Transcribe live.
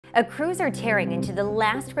Crews are tearing into the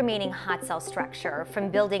last remaining hot cell structure from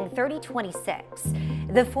Building 3026,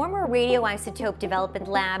 the former Radioisotope Development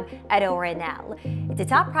Lab at ORNL. It's a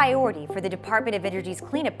top priority for the Department of Energy's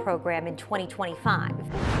cleanup program in 2025.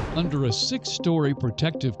 Under a 6-story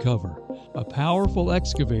protective cover, a powerful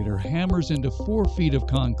excavator hammers into 4 feet of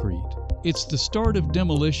concrete. It's the start of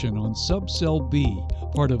demolition on Subcell B,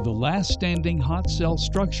 part of the last standing hot cell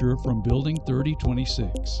structure from Building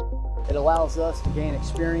 3026. It allows us to gain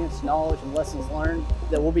experience, knowledge, and lessons learned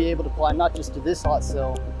that we'll be able to apply not just to this hot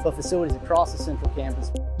cell, but facilities across the central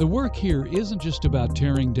campus. The work here isn't just about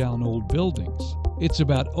tearing down old buildings. It's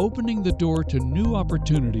about opening the door to new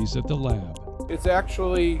opportunities at the lab. It's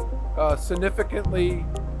actually significantly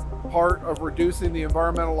part of reducing the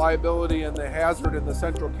environmental liability and the hazard in the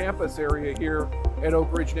central campus area here at Oak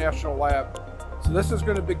Ridge National Lab. So this is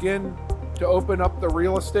going to begin to open up the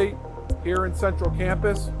real estate here in central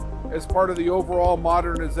campus as part of the overall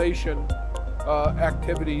modernization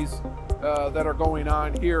activities that are going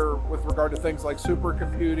on here with regard to things like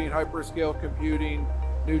supercomputing, hyperscale computing,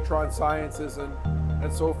 neutron sciences,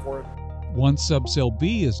 and so forth. Once Subcell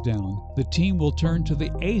B is down, the team will turn to the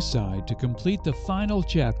A side to complete the final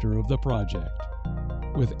chapter of the project.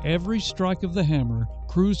 With every strike of the hammer,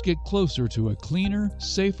 crews get closer to a cleaner,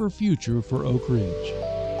 safer future for Oak Ridge.